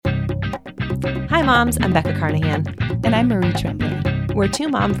Hi moms, I'm Becca Carnahan. And I'm Marie Tremblay. We're two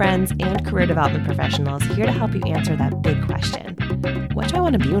mom friends and career development professionals here to help you answer that big question. What do I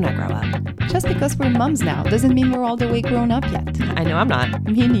want to be when I grow up? Just because we're moms now doesn't mean we're all the way grown up yet. I know I'm not.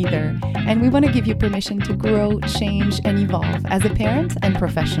 Me neither. And we want to give you permission to grow, change, and evolve as a parent and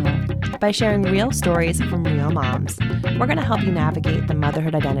professional. By sharing real stories from real moms, we're going to help you navigate the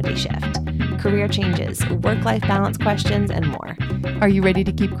motherhood identity shift, career changes, work-life balance questions, and more. Are you ready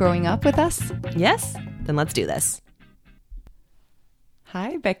to keep growing up with us? Yes? Then let's do this.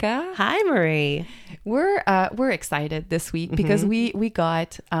 Hi, Becca. Hi, Marie. We're excited this week because we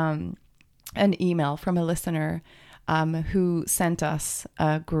got an email from a listener who sent us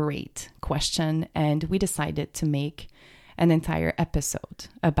a great question, and we decided to make an entire episode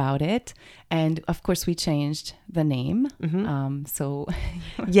about it. And of course, we changed the name. Yeah,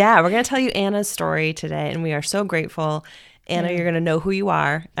 we're going to tell you Anna's story today, and we are so grateful. Anna, you're going to know who you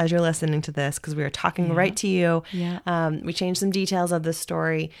are as you're listening to this because we are talking right to you. Yeah. We changed some details of the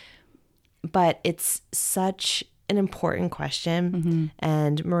story, but it's such an important question.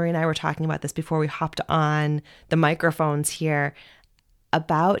 And Marie and I were talking about this before we hopped on the microphones here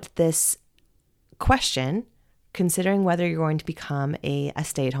about this question, considering whether you're going to become a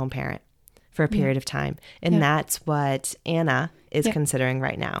stay-at-home parent for a period of time. And that's what Anna is considering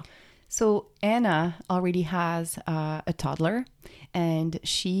right now. So Anna already has a toddler, and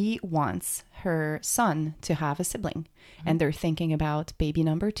she wants her son to have a sibling. And they're thinking about baby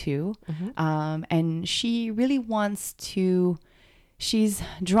number 2. And she really wants to, she's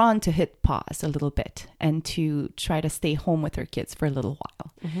drawn to hit pause a little bit and to try to stay home with her kids for a little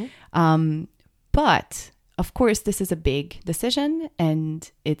while. But of course, this is a big decision, and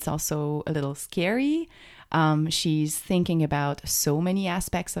it's also a little scary. She's thinking about so many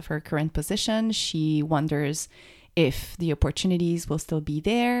aspects of her current position. She wonders if the opportunities will still be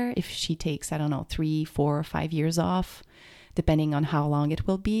there, if she takes, 3, 4, 5 years off, depending on how long it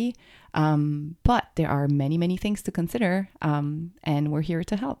will be. But there are many, many things to consider, and we're here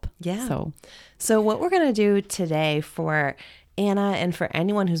to help. Yeah. So what we're going to do today for Anna and for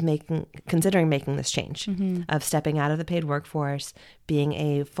anyone who's considering making this change of stepping out of the paid workforce, being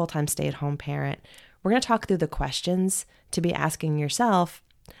a full-time stay-at-home parent, we're going to talk through the questions to be asking yourself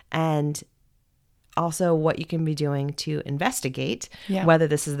and also what you can be doing to investigate whether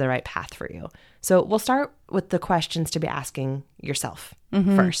this is the right path for you. So we'll start with the questions to be asking yourself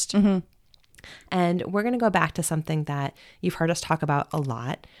first. And we're going to go back to something that you've heard us talk about a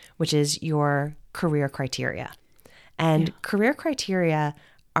lot, which is your career criteria. And career criteria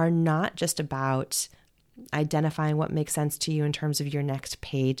are not just about identifying what makes sense to you in terms of your next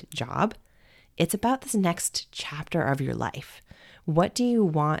paid job. It's about this next chapter of your life. What do you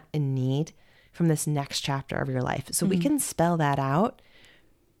want and need from this next chapter of your life? So we can spell that out.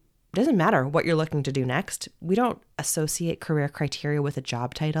 It doesn't matter what you're looking to do next. We don't associate career criteria with a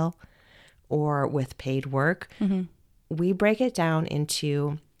job title or with paid work. We break it down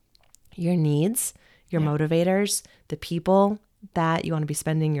into your needs, your motivators, the people that you want to be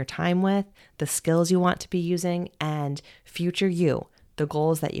spending your time with, the skills you want to be using, and future you, the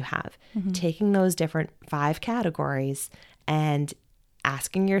goals that you have. Taking those different 5 categories and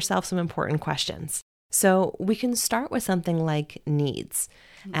asking yourself some important questions. So we can start with something like needs,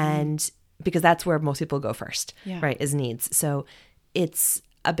 and because that's where most people go first, right, is needs. So it's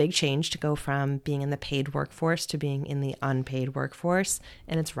a big change to go from being in the paid workforce to being in the unpaid workforce,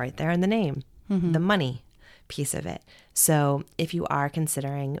 and it's right there in the name, the money piece of it. So if you are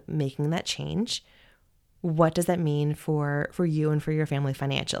considering making that change, what does that mean for you and for your family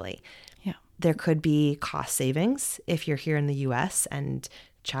financially? There could be cost savings if you're here in the US and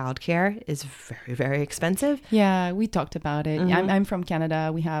childcare is very, very expensive. Yeah, we talked about it. I'm from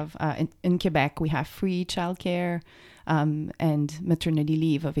Canada. We have, in Quebec, we have free childcare and maternity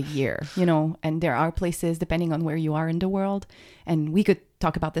leave of a year, and there are places, depending on where you are in the world, and we could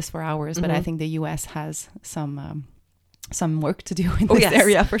talk about this for hours, but I think the US has some work to do in this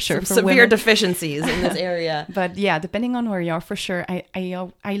area for sure. Some severe deficiencies in this area. But yeah, depending on where you are, for sure. I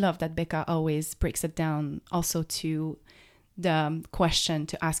love that Becca always breaks it down also to the question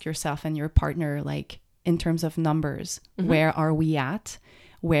to ask yourself and your partner, like in terms of numbers, where are we at?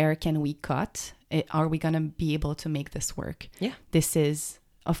 Where can we cut? Are we going to be able to make this work? Yeah. This is,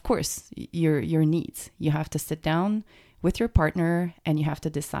 of course, your needs. You have to sit down with your partner and you have to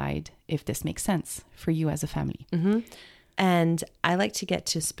decide if this makes sense for you as a family. And I like to get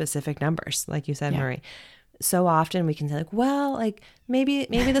to specific numbers, like you said, Marie. So often we can say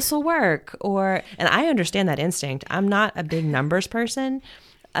maybe this will work, and I understand that instinct. I'm not a big numbers person.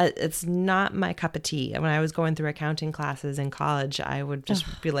 it's not my cup of tea. When I was going through accounting classes in college, I would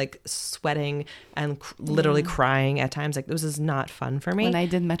just be like sweating and literally crying at times. Like, this is not fun for me. When I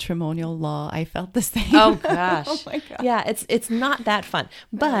did matrimonial law, I felt the same. Oh gosh. Oh my God. Yeah, it's not that fun.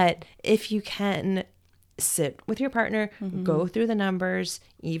 But if you can sit with your partner, go through the numbers,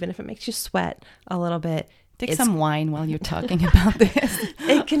 even if it makes you sweat a little bit. Take some wine while you're talking about this.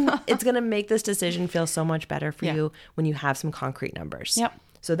 It's going to make this decision feel so much better for you when you have some concrete numbers. Yep.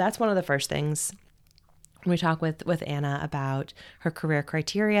 So that's one of the first things we talk with Anna about her career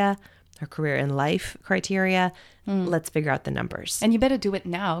criteria, her career in life criteria. Let's figure out the numbers. And you better do it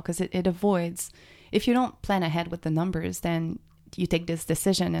now, because it avoids, if you don't plan ahead with the numbers, then you take this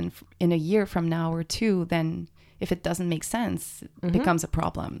decision and in a year from now or two, then if it doesn't make sense, it becomes a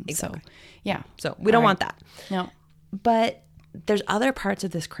problem. Exactly. So, yeah. So we don't want that. No. But there's other parts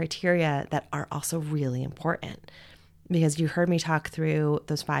of this criteria that are also really important, because you heard me talk through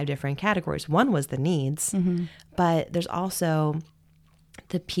those 5 different categories. One was the needs, but there's also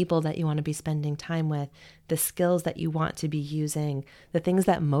the people that you want to be spending time with, the skills that you want to be using, the things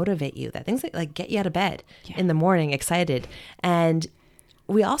that motivate you, that things that like get you out of bed in the morning, excited. And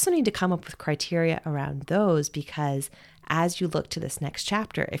we also need to come up with criteria around those, because as you look to this next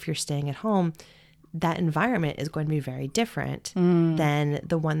chapter, if you're staying at home, that environment is going to be very different than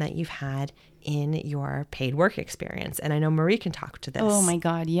the one that you've had in your paid work experience. And I know Marie can talk to this. Oh my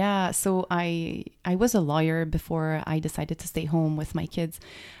God. Yeah. So I was a lawyer before I decided to stay home with my kids.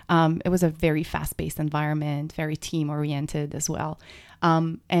 It was a very fast-paced environment, very team-oriented as well.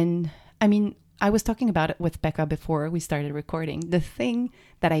 And I mean, I was talking about it with Becca before we started recording. The thing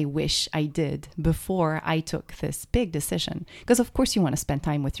that I wish I did before I took this big decision, because of course you want to spend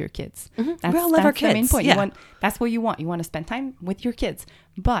time with your kids. We all love our kids. The main point. Yeah. That's what you want. You want to spend time with your kids.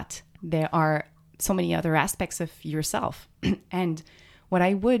 But there are so many other aspects of yourself. And what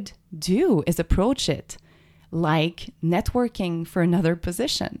I would do is approach it like networking for another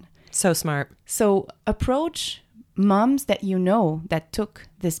position. So smart. So approach moms that you know that took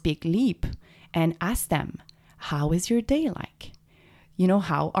this big leap and ask them, how is your day like? You know,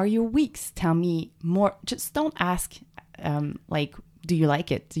 how are your weeks? Tell me more. Just don't ask like, do you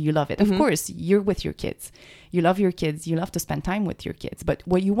like it? Do you love it? Of course, you're with your kids. You love your kids. You love to spend time with your kids. But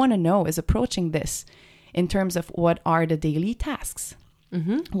what you want to know is approaching this in terms of what are the daily tasks?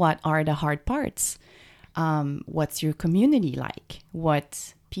 What are the hard parts? What's your community like?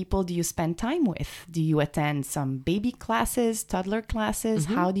 What people do you spend time with? Do you attend some baby classes, toddler classes?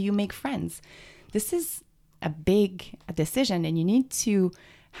 How do you make friends? This is a big decision, and you need to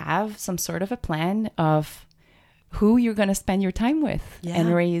have some sort of a plan of who you're going to spend your time with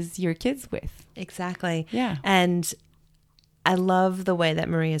and raise your kids with. Exactly. Yeah. And I love the way that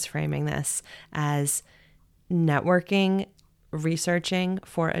Marie is framing this as networking, researching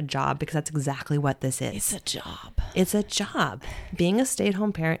for a job, because that's exactly what this is. It's a job. It's a job. Being a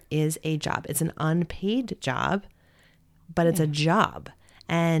stay-at-home parent is a job. It's an unpaid job, but it's a job.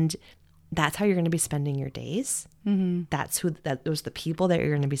 And that's how you're going to be spending your days. Those are the people that you're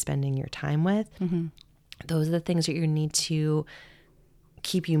going to be spending your time with. Those are the things that you need to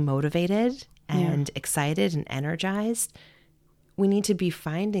keep you motivated and excited and energized. We need to be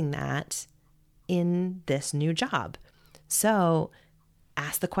finding that in this new job. So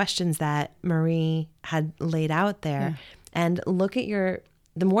ask the questions that Marie had laid out there and look at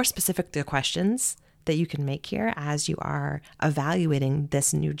the more specific the questions that you can make here as you are evaluating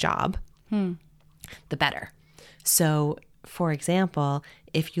this new job, the better. So, for example,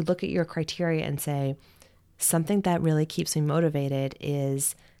 if you look at your criteria and say, something that really keeps me motivated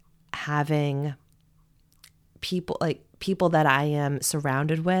is having people that I am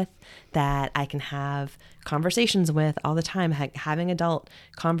surrounded with, that I can have conversations with all the time. Having adult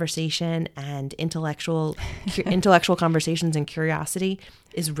conversation and intellectual conversations and curiosity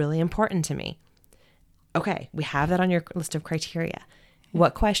is really important to me. Okay, we have that on your list of criteria.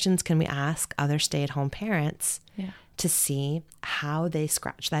 What questions can we ask other stay-at-home parents to see how they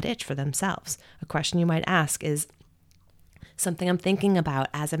scratch that itch for themselves? A question you might ask is, something I'm thinking about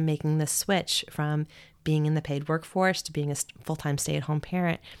as I'm making this switch from being in the paid workforce to being a full-time stay-at-home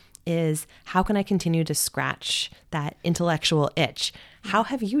parent is, how can I continue to scratch that intellectual itch? How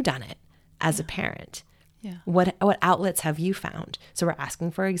have you done it as a parent? Yeah. What outlets have you found? So we're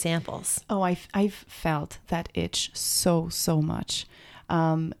asking for examples. Oh, I've felt that itch so much.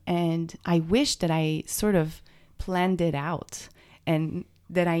 And I wish that I sort of planned it out and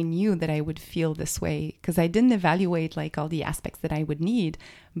that I knew that I would feel this way, because I didn't evaluate like all the aspects that I would need.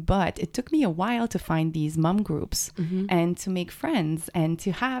 But it took me a while to find these mom groups and to make friends and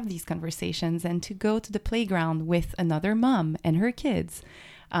to have these conversations and to go to the playground with another mom and her kids.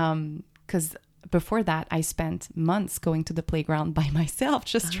 Because before that, I spent months going to the playground by myself,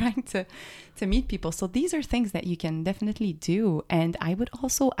 just trying to meet people. So these are things that you can definitely do. And I would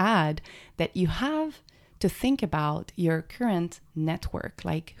also add that you have to think about your current network.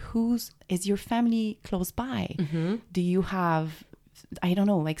 Like, is your family close by? Do you have, I don't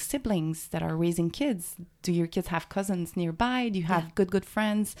know, like siblings that are raising kids? Do your kids have cousins nearby? Do you have good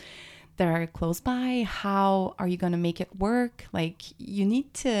friends that are close by? How are you going to make it work? Like, you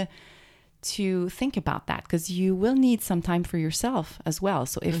need to think about that, because you will need some time for yourself as well.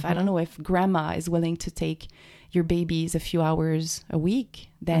 So if, I don't know, if grandma is willing to take your babies a few hours a week,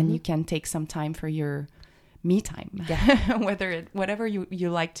 then you can take some time for your me time, whatever you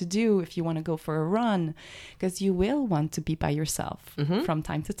like to do. If you want to go for a run, because you will want to be by yourself from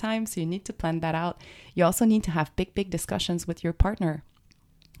time to time. So you need to plan that out. You also need to have big discussions with your partner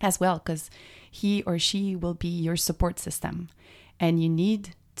as well, because he or she will be your support system, and you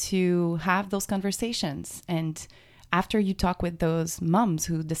need to have those conversations. And after you talk with those moms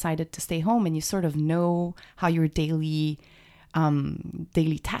who decided to stay home, and you sort of know how your daily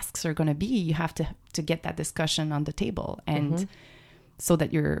tasks are going to be, you have to get that discussion on the table, and so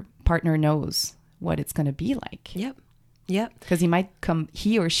that your partner knows what it's going to be like. Yep. Because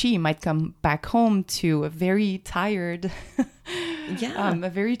he or she might come back home to a very tired, a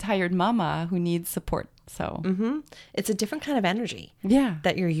very tired mama who needs support. So it's a different kind of energy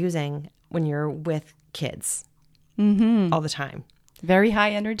that you're using when you're with kids all the time. Very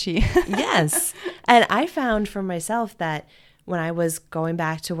high energy. Yes. And I found for myself that when I was going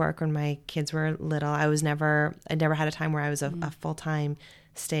back to work when my kids were little, I never had a time where I was a full-time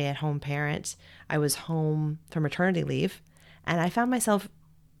stay-at-home parent. I was home for maternity leave, and I found myself,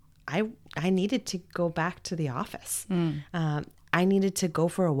 I needed to go back to the office. I needed to go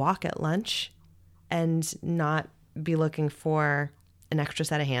for a walk at lunch and not be looking for an extra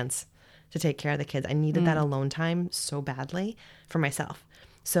set of hands to take care of the kids. I needed that alone time so badly for myself.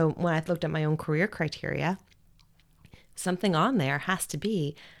 So when I looked at my own career criteria, something on there has to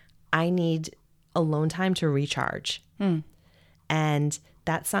be, I need alone time to recharge. And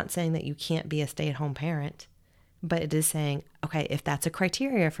that's not saying that you can't be a stay-at-home parent, but it is saying, okay, if that's a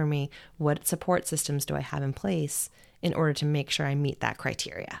criteria for me, what support systems do I have in place in order to make sure I meet that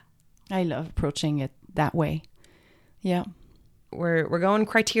criteria? I love approaching it that way. Yeah. We're going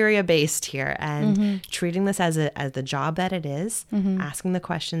criteria based here, and treating this as the job that it is, asking the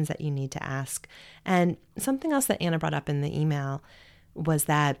questions that you need to ask. And something else that Anna brought up in the email was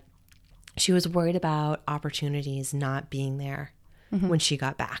that she was worried about opportunities not being there when she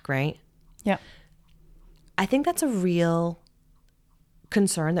got back, right? Yeah. I think that's a real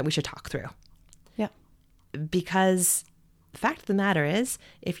concern that we should talk through. Yeah. Because the fact of the matter is,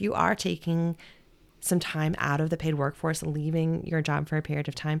 if you are taking some time out of the paid workforce, leaving your job for a period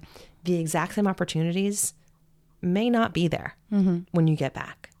of time, the exact same opportunities may not be there when you get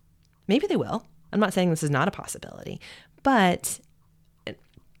back. Maybe they will. I'm not saying this is not a possibility, but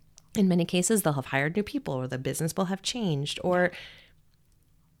in many cases, they'll have hired new people, or the business will have changed, or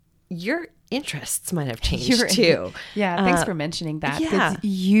your interests might have changed too. Yeah, thanks for mentioning that. Because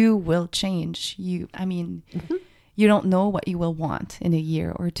you will change. You don't know what you will want in a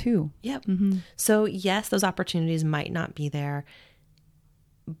year or two. Yep. So yes, those opportunities might not be there,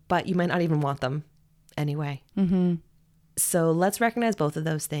 but you might not even want them anyway. So let's recognize both of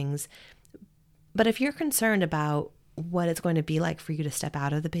those things. But if you're concerned about what it's going to be like for you to step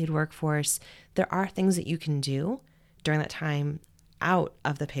out of the paid workforce, there are things that you can do during that time out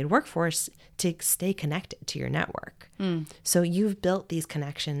of the paid workforce to stay connected to your network. So you've built these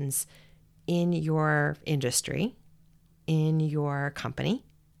connections in your industry, in your company.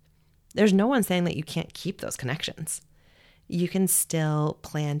 There's no one saying that you can't keep those connections. You can still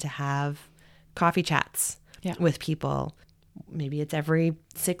plan to have coffee chats with people. Maybe it's every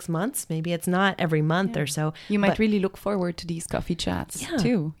 6 months. Maybe it's not every month or so. You might really look forward to these coffee chats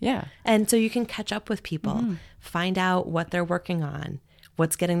too. Yeah. And so you can catch up with people, find out what they're working on,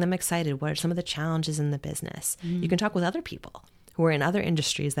 what's getting them excited, what are some of the challenges in the business. You can talk with other people who are in other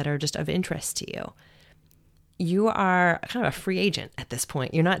industries that are just of interest to you. You are kind of a free agent at this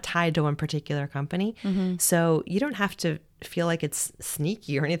point. You're not tied to one particular company. So you don't have to feel like it's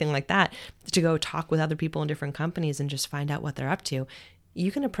sneaky or anything like that to go talk with other people in different companies and just find out what they're up to.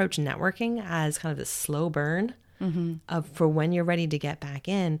 You can approach networking as kind of this slow burn for when you're ready to get back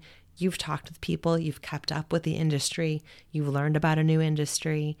in. You've talked with people, you've kept up with the industry, you've learned about a new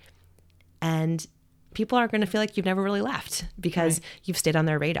industry, and people are going to feel like you've never really left because you've stayed on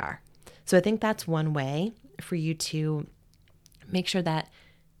their radar. So I think that's one way for you to make sure that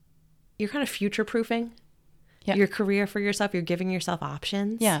you're kind of future-proofing your career for yourself. You're giving yourself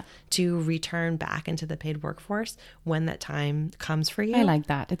options Yeah. to return back into the paid workforce when that time comes for you. I like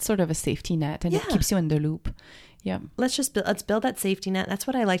that. It's sort of a safety net, and it keeps you in the loop. Yeah. Let's build that safety net. That's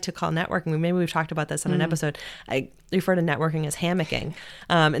what I like to call networking. Maybe we've talked about this on an episode. I refer to networking as hammocking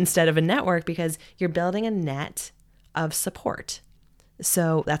instead of a network, because you're building a net of support.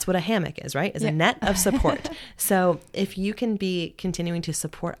 So that's what a hammock is, right? Is a net of support. So if you can be continuing to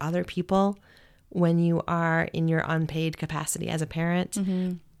support other people when you are in your unpaid capacity as a parent,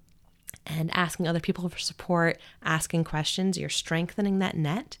 and asking other people for support, asking questions, you're strengthening that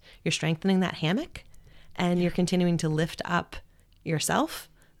net, you're strengthening that hammock, and you're continuing to lift up yourself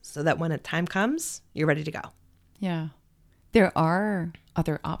so that when a time comes, you're ready to go. Yeah. There are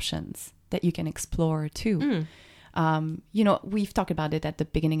other options that you can explore too. We've talked about it at the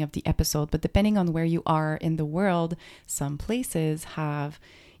beginning of the episode, but depending on where you are in the world, some places have,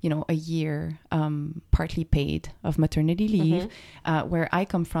 a year partly paid of maternity leave. Where I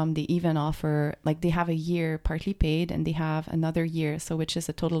come from, they even offer, they have a year partly paid and they have another year, so which is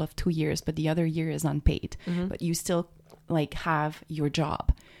a total of 2 years, but the other year is unpaid. But you still have your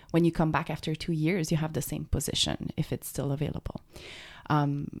job. When you come back after 2 years, you have the same position if it's still available.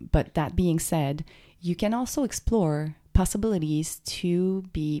 But that being said, you can also explore possibilities to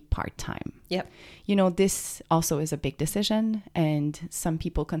be part-time. Yep. This also is a big decision, and some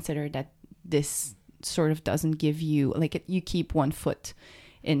people consider that this sort of doesn't give you, you keep one foot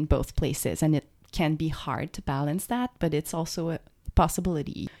in both places, and it can be hard to balance that, but it's also a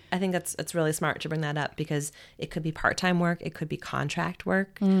possibility. I think it's really smart to bring that up, because it could be part-time work, it could be contract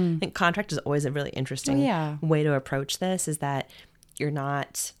work. I think contract is always a really interesting way to approach this, is that you're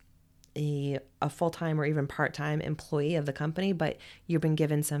not a full-time or even part-time employee of the company, but you've been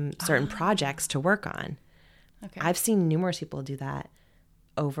given some certain projects to work on. Okay. I've seen numerous people do that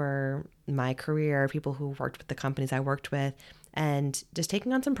over my career, people who worked with the companies I worked with, and just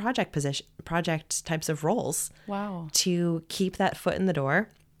taking on some project types of roles. Wow. To keep that foot in the door.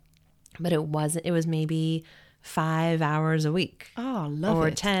 But it was maybe 5 hours a week. Oh, love or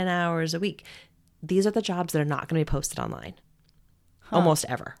it. 10 hours a week. These are the jobs that are not going to be posted online. Almost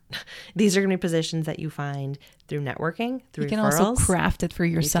ever. These are going to be positions that you find through networking, through referrals. You can also craft it for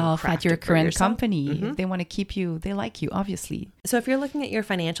yourself at your current company. They want to keep you, they like you, obviously. So if you're looking at your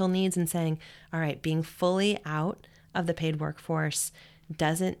financial needs and saying, all right, being fully out of the paid workforce it's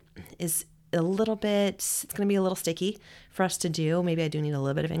going to be a little sticky for us to do. Maybe I do need a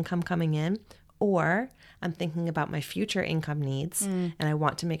little bit of income coming in, or I'm thinking about my future income needs and I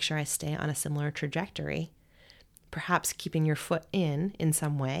want to make sure I stay on a similar trajectory. Perhaps keeping your foot in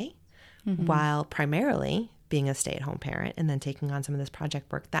some way while primarily being a stay-at-home parent and then taking on some of this project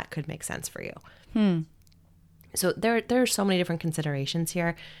work, that could make sense for you. So there are so many different considerations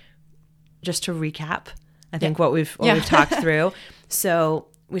here. Just to recap, I think what we've talked through. So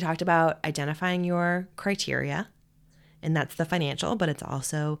we talked about identifying your criteria, and that's the financial, but it's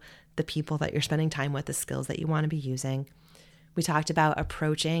also the people that you're spending time with, the skills that you want to be using. We talked about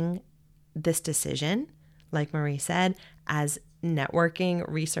approaching this decision, like Marie said, as networking,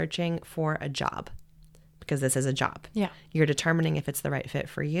 researching for a job, because this is a job. Yeah. You're determining if it's the right fit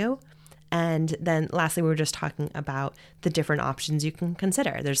for you. And then lastly, we were just talking about the different options you can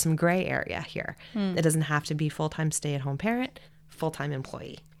consider. There's some gray area here. It doesn't have to be full-time stay-at-home parent, full-time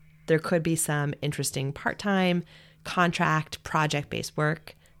employee. There could be some interesting part-time, contract, project-based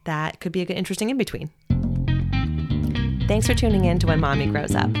work that could be a good, interesting in-between. Thanks for tuning in to When Mommy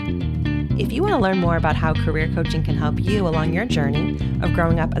Grows Up. If you want to learn more about how career coaching can help you along your journey of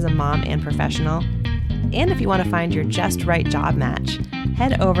growing up as a mom and professional, and if you want to find your just right job match,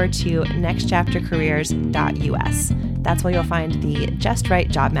 head over to nextchaptercareers.us. That's where you'll find the Just Right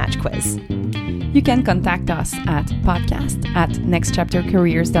Job Match quiz. You can contact us at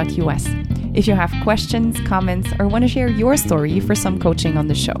podcast@nextchaptercareers.us if you have questions, comments, or want to share your story for some coaching on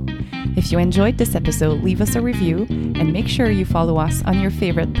the show. If you enjoyed this episode, leave us a review and make sure you follow us on your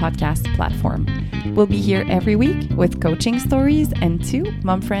favorite podcast platform. We'll be here every week with coaching stories and 2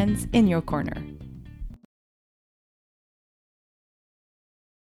 mom friends in your corner.